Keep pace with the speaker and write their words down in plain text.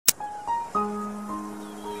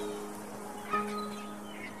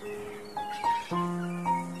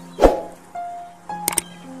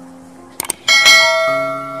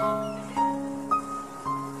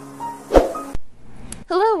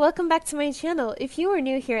welcome back to my channel. If you are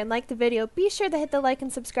new here and like the video, be sure to hit the like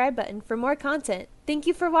and subscribe button for more content. Thank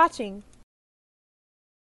you for watching.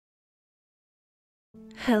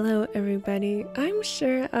 Hello everybody, I'm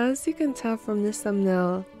sure as you can tell from this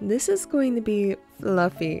thumbnail, this is going to be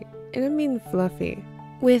fluffy, and I mean fluffy.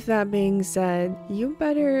 With that being said, you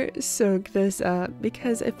better soak this up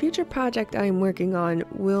because a future project I'm working on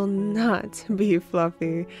will not be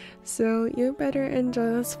fluffy, so you better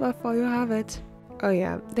enjoy this fluff while you have it. Oh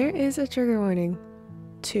yeah, there is a trigger warning.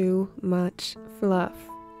 Too much fluff.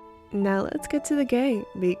 Now let's get to the gay,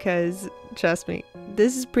 because trust me,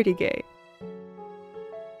 this is pretty gay.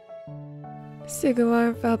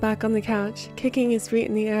 Sugawara fell back on the couch, kicking his feet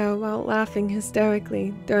in the air while laughing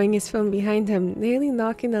hysterically, throwing his phone behind him, nearly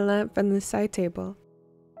knocking the lamp from the side table.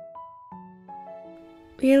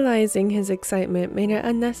 Realizing his excitement made an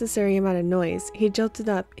unnecessary amount of noise, he jolted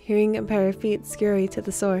up, hearing a pair of feet scurry to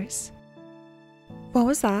the source. What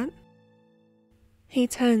was that? He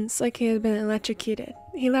tensed like he had been electrocuted.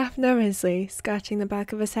 He laughed nervously, scratching the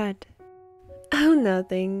back of his head. Oh,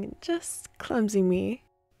 nothing. Just clumsy me.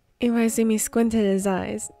 Iwaizumi squinted his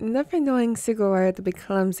eyes, never knowing Sugawara to be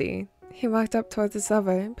clumsy. He walked up toward the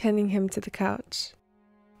silver, pinning him to the couch.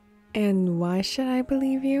 And why should I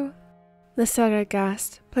believe you? The setter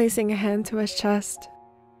gasped, placing a hand to his chest.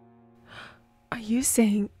 Are you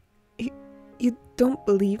saying you don't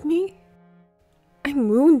believe me? I'm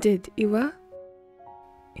wounded, Iwa.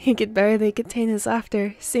 He could barely contain his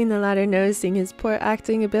laughter, seeing the latter noticing his poor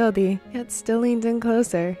acting ability, yet still leaned in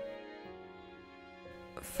closer.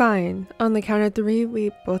 Fine. On the count of 3,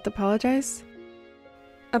 we both apologize?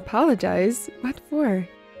 Apologize? What for?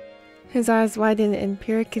 His eyes widened in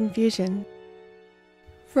pure confusion.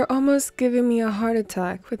 For almost giving me a heart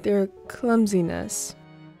attack with your clumsiness.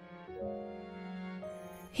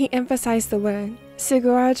 He emphasized the word.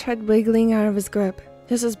 Sugawara tried wiggling out of his grip.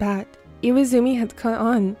 This was bad. Iwaizumi had caught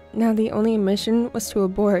on. Now the only mission was to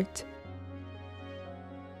abort.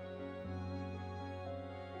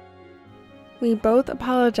 We both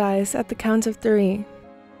apologized at the count of 3.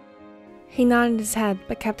 He nodded his head,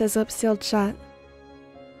 but kept his lips sealed shut.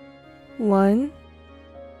 1.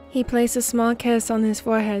 He placed a small kiss on his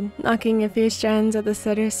forehead, knocking a few strands of the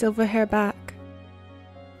setter's silver hair back.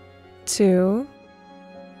 2.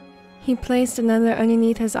 He placed another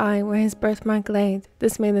underneath his eye where his birthmark laid.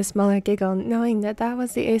 This made the smaller giggle, knowing that that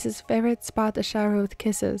was the ace's favorite spot to shower with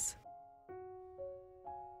kisses.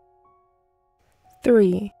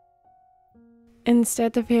 3.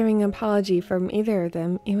 Instead of hearing an apology from either of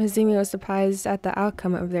them, Iwaizumi was surprised at the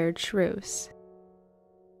outcome of their truce.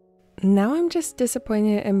 Now I'm just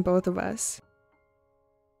disappointed in both of us.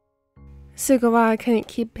 Sugawara couldn't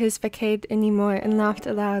keep his facade anymore and laughed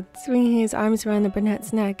aloud, swinging his arms around the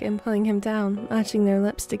brunette's neck and pulling him down, matching their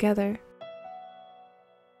lips together.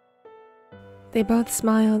 They both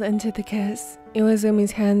smiled into the kiss,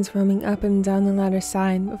 Iwaizumi's hands roaming up and down the latter's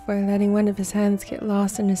side before letting one of his hands get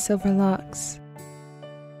lost in his silver locks.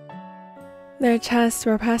 Their chests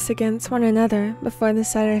were pressed against one another before the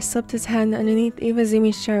setter slipped his hand underneath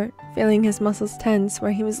Iwaizumi's shirt, feeling his muscles tense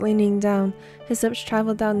where he was leaning down. His lips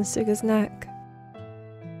traveled down Suga's neck.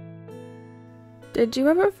 Did you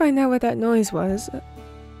ever find out what that noise was?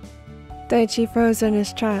 Daichi froze in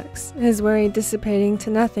his tracks, his worry dissipating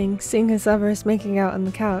to nothing, seeing his lovers making out on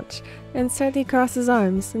the couch, and slightly crossed his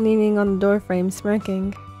arms, leaning on the doorframe,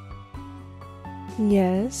 smirking.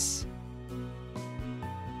 Yes?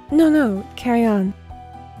 No, carry on.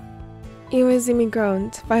 Iwaizumi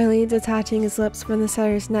groaned, finally detaching his lips from the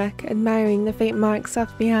setter's neck, admiring the faint marks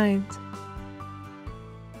left behind.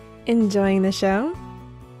 Enjoying the show?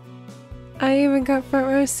 I even got front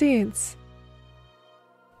row seats.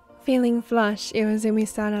 Feeling flushed, Iwaizumi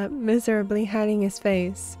sat up, miserably hiding his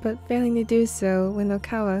face, but failing to do so when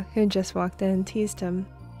Okawa, who just walked in, teased him.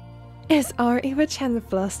 Is our Iwa-chan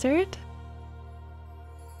flustered?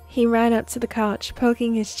 He ran up to the couch,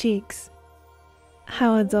 poking his cheeks.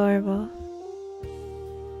 How adorable.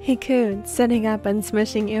 He cooed, sitting up and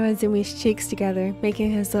smushing Iwaizumi's cheeks together,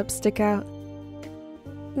 making his lips stick out.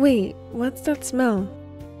 Wait, what's that smell?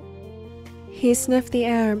 He sniffed the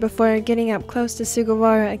air before getting up close to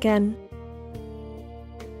Sugawara again.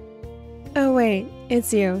 Oh wait,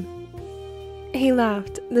 it's you. He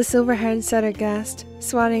laughed, the silver-haired setter gasped,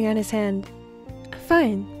 swatting at his hand.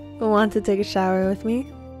 Fine, want to take a shower with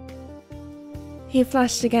me? He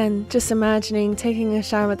flushed again, just imagining taking a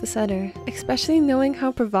shower with the setter, especially knowing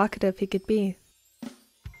how provocative he could be.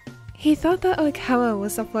 He thought that Okawa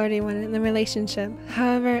was the flirty one in the relationship.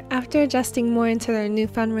 However, after adjusting more into their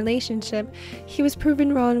newfound relationship, he was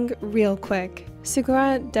proven wrong real quick.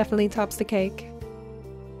 Sugawara definitely tops the cake.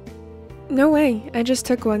 No way, I just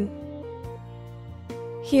took one.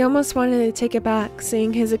 He almost wanted to take it back,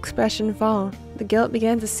 seeing his expression fall. The guilt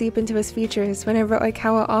began to seep into his features whenever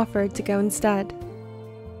Oikawa offered to go instead.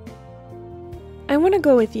 I want to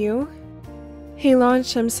go with you. He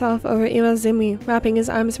launched himself over Iwazumi, wrapping his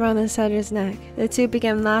arms around the setter's neck. The two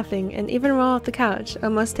began laughing and even rolled off the couch,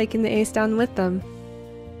 almost taking the ace down with them.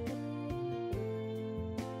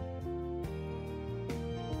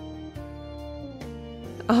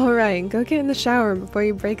 Alright, go get in the shower before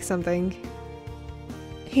you break something.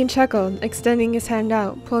 He chuckled, extending his hand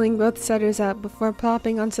out, pulling both setters up before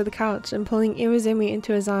plopping onto the couch and pulling Iwazumi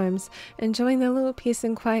into his arms, enjoying the little peace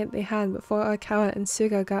and quiet they had before Oikawa and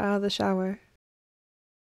Suga got out of the shower.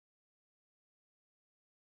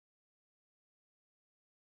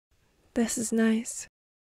 This is nice.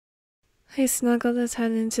 He snuggled his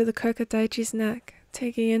head into the crook of Daichi's neck,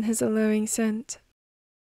 taking in his alluring scent.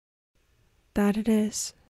 That it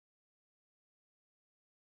is.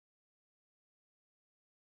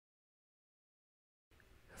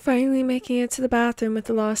 Finally making it to the bathroom with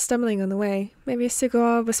the law stumbling on the way, maybe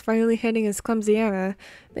Sugawara was finally hitting his clumsy era,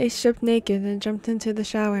 they stripped naked and jumped into the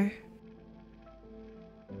shower.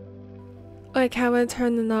 Oikawa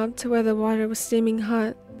turned the knob to where the water was steaming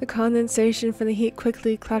hot. The condensation from the heat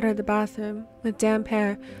quickly cluttered the bathroom. With damp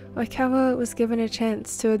hair, Oikawa was given a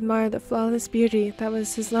chance to admire the flawless beauty that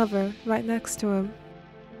was his lover right next to him.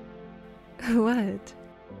 What?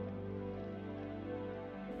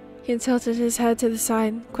 He tilted his head to the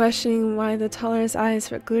side, questioning why the taller's eyes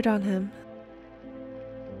were glued on him.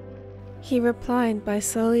 He replied by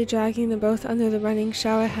slowly dragging them both under the running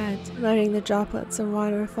shower head, letting the droplets of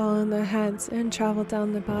water fall on their heads and travel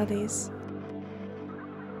down their bodies.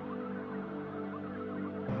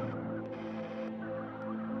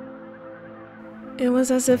 It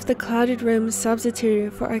was as if the clouded room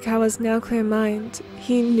substituted for Oikawa's now clear mind.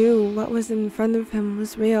 He knew what was in front of him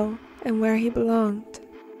was real, and where he belonged.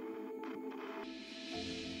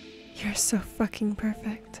 You're so fucking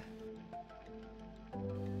perfect.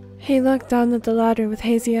 He looked down at the ladder with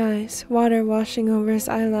hazy eyes, water washing over his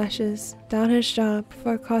eyelashes, down his jaw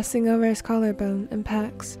before crossing over his collarbone and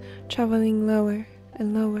pecs, traveling lower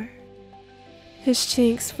and lower. His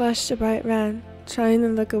cheeks flushed a bright red, trying to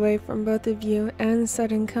look away from both of you and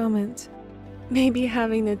sudden comment. Maybe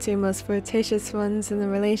having the two most flirtatious ones in the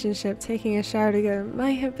relationship taking a shower together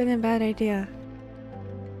might have been a bad idea.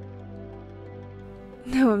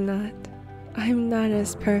 No, I'm not. I'm not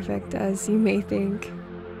as perfect as you may think.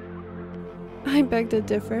 I beg to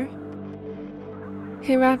differ.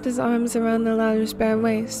 He wrapped his arms around the ladder's bare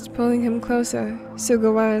waist, pulling him closer.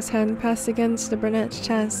 Sugawara's hand pressed against the brunette's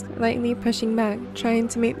chest, lightly pushing back, trying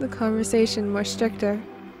to make the conversation more stricter.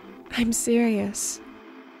 I'm serious.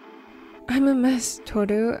 I'm a mess,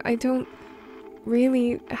 Toru. I don't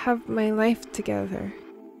really have my life together.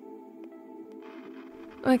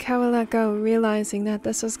 Oikawa let go, realizing that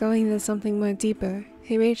this was going into something more deeper.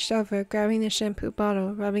 He reached over, grabbing the shampoo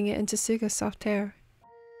bottle, rubbing it into Suga's soft hair.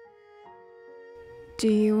 Do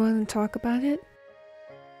you want to talk about it?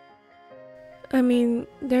 I mean,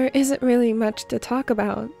 there isn't really much to talk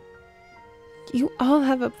about. You all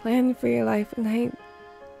have a plan for your life, and I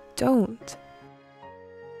don't.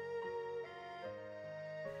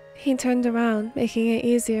 He turned around, making it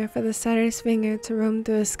easier for the setter's finger to roam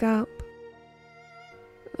through his scalp.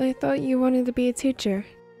 I thought you wanted to be a teacher.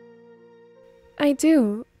 I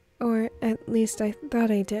do, or at least I thought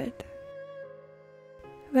I did.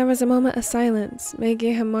 There was a moment of silence,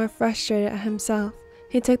 making him more frustrated at himself.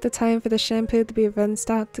 He took the time for the shampoo to be rinsed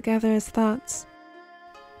out to gather his thoughts.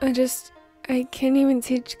 I can't even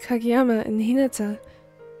teach Kageyama and Hinata.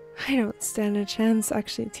 I don't stand a chance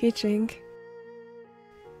actually teaching.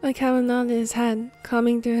 Oikawa nodded his head,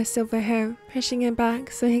 combing through his silver hair, pushing it back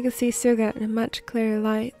so he could see Suga in a much clearer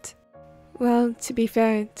light. Well, to be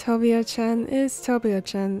fair, Tobio-chan is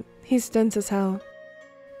Tobio-chan. He's dense as hell.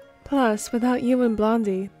 Plus, without you and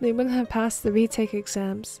Blondie, they wouldn't have passed the retake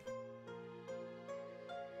exams.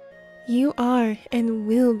 You are and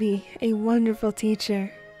will be a wonderful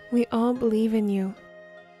teacher. We all believe in you.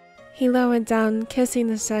 He lowered down, kissing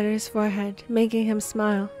the setter's forehead, making him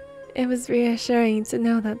smile. It was reassuring to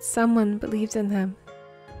know that someone believed in him.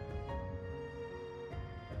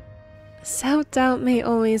 Self-doubt may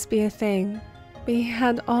always be a thing, but he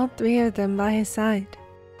had all three of them by his side.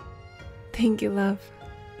 Thank you, love.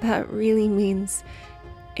 That really means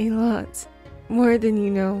a lot, more than you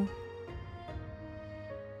know.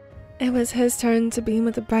 It was his turn to beam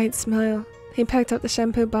with a bright smile. He picked up the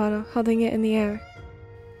shampoo bottle, holding it in the air.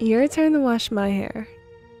 Your turn to wash my hair.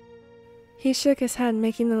 He shook his head,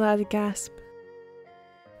 making the lad gasp.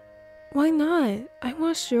 Why not? I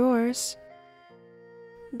washed yours.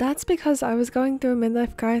 That's because I was going through a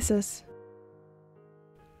midlife crisis.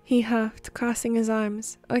 He huffed, crossing his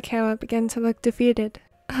arms. Oikawa began to look defeated.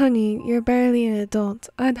 Honey, you're barely an adult.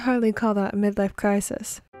 I'd hardly call that a midlife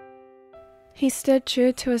crisis. He stood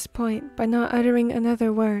true to his point by not uttering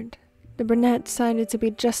another word. The brunette decided to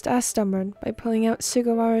be just as stubborn by pulling out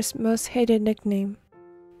Sugawara's most hated nickname.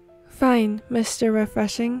 Fine, Mr.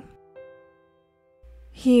 Refreshing.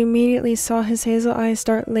 He immediately saw his hazel eyes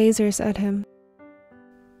dart lasers at him.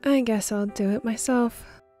 I guess I'll do it myself.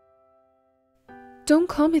 Don't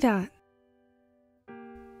call me that.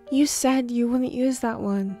 You said you wouldn't use that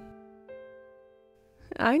one.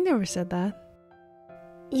 I never said that.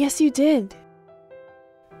 Yes, you did.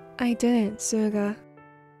 I didn't, Suga.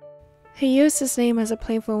 He used his name as a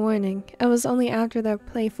playful warning. It was only after their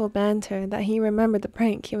playful banter that he remembered the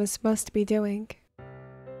prank he was supposed to be doing.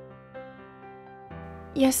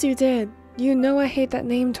 Yes, you did. You know I hate that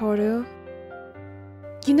name, Toru.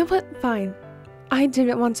 You know what? Fine. I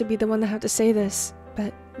didn't want to be the one to have to say this,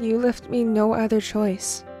 but you left me no other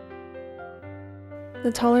choice.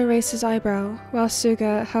 The taller raised his eyebrow, while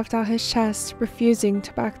Suga huffed out his chest, refusing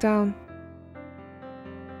to back down.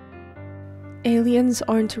 Aliens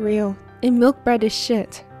aren't real, and milk bread is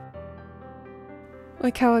shit.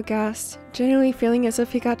 Oikawa gasped, genuinely feeling as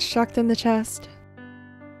if he got shocked in the chest.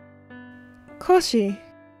 Koshi!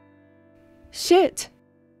 Shit!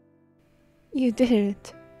 You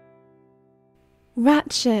didn't.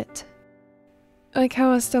 Rat shit!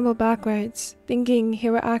 Oikawa stumbled backwards, thinking he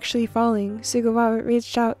were actually falling. Sugawara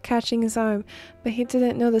reached out, catching his arm, but he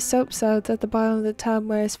didn't know the soap suds at the bottom of the tub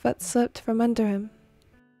where his foot slipped from under him.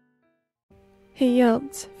 He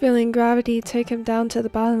yelped, feeling gravity take him down to the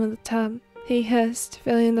bottom of the tub. He hissed,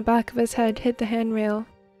 feeling the back of his head hit the handrail.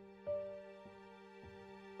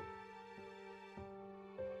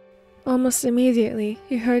 Almost immediately,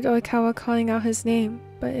 he heard Oikawa calling out his name,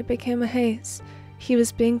 but it became a haze. He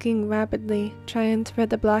was blinking rapidly, trying to read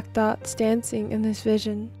the black dots dancing in his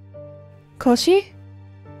vision. Koshi?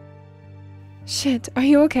 Shit, are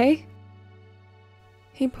you okay?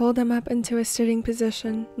 He pulled him up into a sitting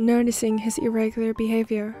position, noticing his irregular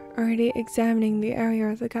behavior, already examining the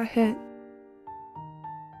area that got hit.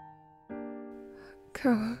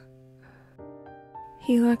 Koa.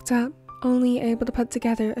 He looked up, only able to put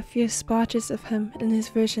together a few splotches of him in his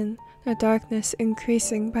vision, the darkness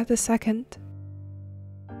increasing by the second.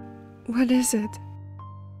 What is it?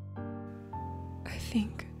 I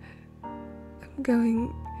think I'm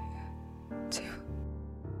going to...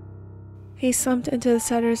 He slumped into the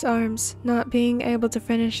setter's arms, not being able to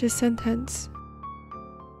finish his sentence.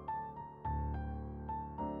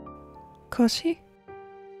 Koshi?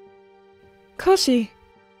 Koshi!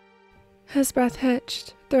 His breath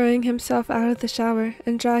hitched, throwing himself out of the shower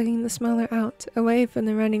and dragging the smeller out, away from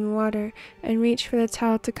the running water, and reached for the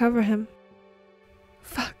towel to cover him.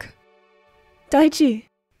 Fuck. Daichi!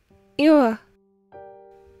 Iwa!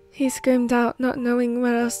 He screamed out, not knowing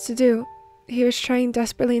what else to do. He was trying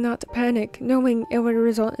desperately not to panic, knowing it would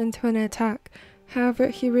result into an attack. However,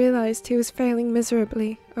 he realized he was failing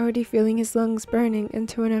miserably, already feeling his lungs burning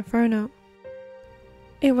into an inferno.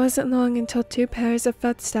 It wasn't long until two pairs of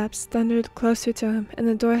footsteps thundered closer to him and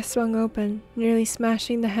the door swung open, nearly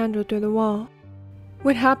smashing the handle through the wall.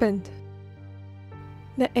 What happened?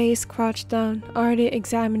 The ace crouched down, already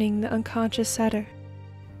examining the unconscious setter.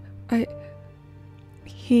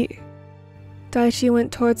 Daichi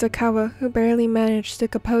went towards Oikawa, who barely managed to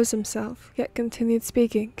compose himself, yet continued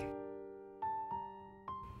speaking.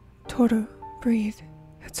 Toru, breathe.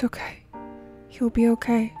 It's okay. He'll be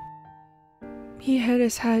okay. He hit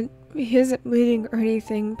his head. He isn't bleeding or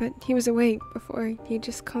anything, but he was awake before he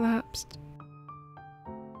just collapsed.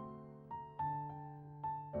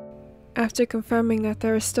 After confirming that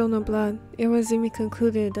there was still no blood, it was even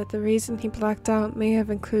concluded that the reason he blacked out may have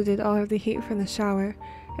included all of the heat from the shower.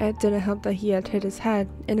 It didn't help that he had hit his head.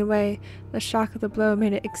 In a way, the shock of the blow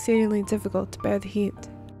made it exceedingly difficult to bear the heat.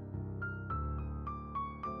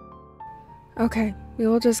 Okay, we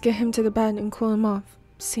will just get him to the bed and cool him off.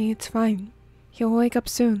 See, it's fine. He'll wake up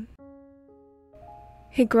soon.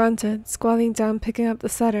 He grunted, squatting down picking up the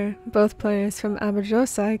setter. Both players from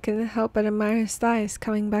Abajosai couldn't help but admire his thighs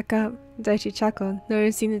coming back up. Daichi chuckled,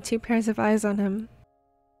 noticing the two pairs of eyes on him.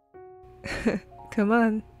 Come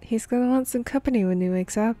on, he's gonna want some company when he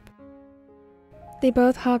wakes up. They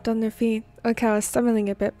both hopped on their feet, Oikawa stumbling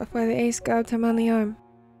a bit before the ace grabbed him on the arm.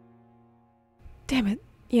 Damn it,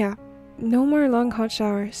 yeah, no more long hot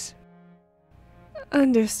showers.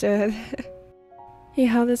 Understood. He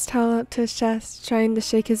held his towel up to his chest, trying to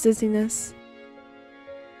shake his dizziness.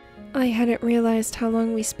 I hadn't realized how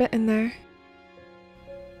long we spent in there.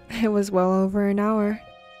 It was well over an hour.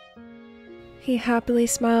 He happily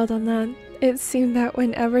smiled on that. It seemed that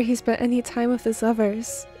whenever he spent any time with his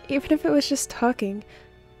lovers, even if it was just talking,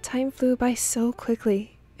 time flew by so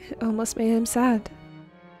quickly, it almost made him sad.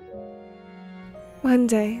 One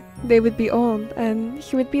day, they would be old, and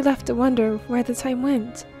he would be left to wonder where the time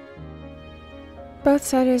went. Both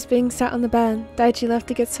siders being sat on the bed, Daichi left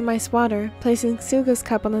to get some ice water, placing Suga's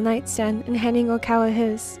cup on the nightstand and handing Okawa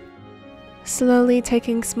his. Slowly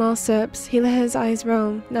taking small sips, he let his eyes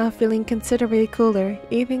roam, now feeling considerably cooler,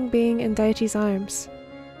 even being in Daichi's arms.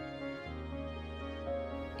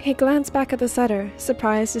 He glanced back at the setter,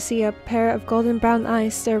 surprised to see a pair of golden brown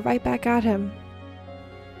eyes stare right back at him.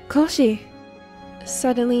 Koshi!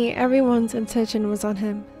 Suddenly, everyone's attention was on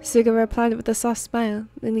him. Suga replied with a soft smile,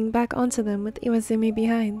 leaning back onto them with Iwazumi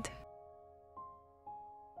behind.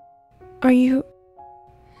 Are you...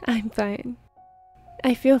 I'm fine.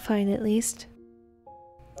 I feel fine, at least.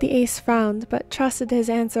 The ace frowned, but trusted his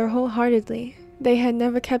answer wholeheartedly. They had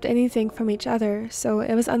never kept anything from each other, so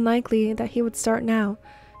it was unlikely that he would start now,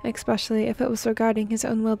 especially if it was regarding his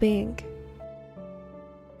own well-being.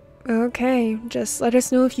 Okay, just let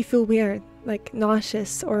us know if you feel weird, like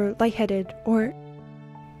nauseous or lightheaded, or...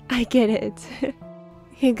 I get it.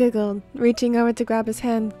 He giggled, reaching over to grab his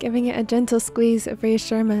hand, giving it a gentle squeeze of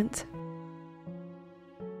reassurance.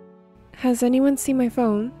 Has anyone seen my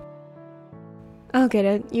phone? I'll get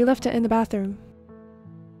it. You left it in the bathroom.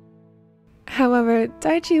 However,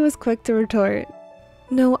 Daichi was quick to retort.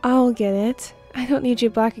 No, I'll get it. I don't need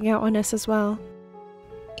you blacking out on us as well.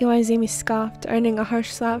 Iwaizumi scoffed, earning a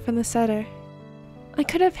harsh slap from the setter. I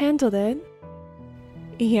could have handled it.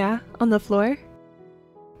 Yeah, on the floor?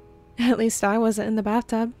 At least I wasn't in the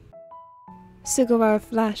bathtub. Sugawara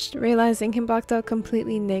flushed, realizing him blocked out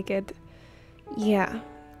completely naked. Yeah,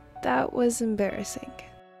 that was embarrassing.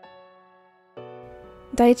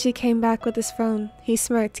 Daichi came back with his phone. He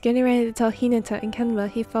smirked, getting ready to tell Hinata and Kenma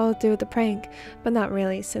he followed through with the prank, but not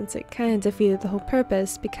really, since it kinda defeated the whole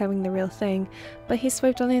purpose, becoming the real thing, but he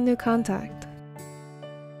swiped on a new contact.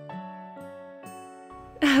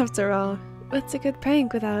 After all, what's a good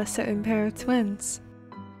prank without a certain pair of twins?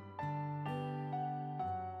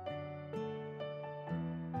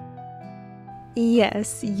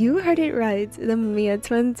 Yes, you heard it right. The Mamiya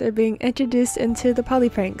twins are being introduced into the poly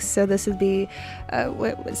pranks. So this would be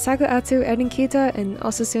Sakaatsu Erinkita and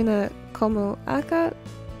Osasuna Komo Aka.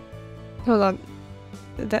 Hold on.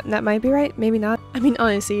 That might be right, maybe not. I mean,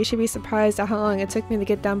 honestly, you should be surprised at how long it took me to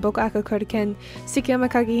get down Boku Aka Kodoken, Tsukiyama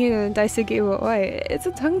Kagehina, and DaiSugaIwaOi. It's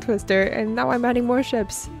a tongue twister, and now I'm adding more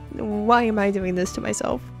ships. Why am I doing this to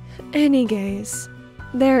myself? Anyways,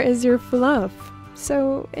 there is your fluff.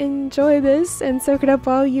 So enjoy this and soak it up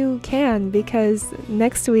while you can, because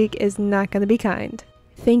next week is not going to be kind.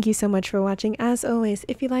 Thank you so much for watching. As always,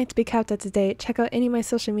 if you'd like to be kept up to date, check out any of my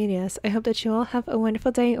social medias. I hope that you all have a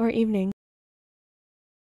wonderful day or evening.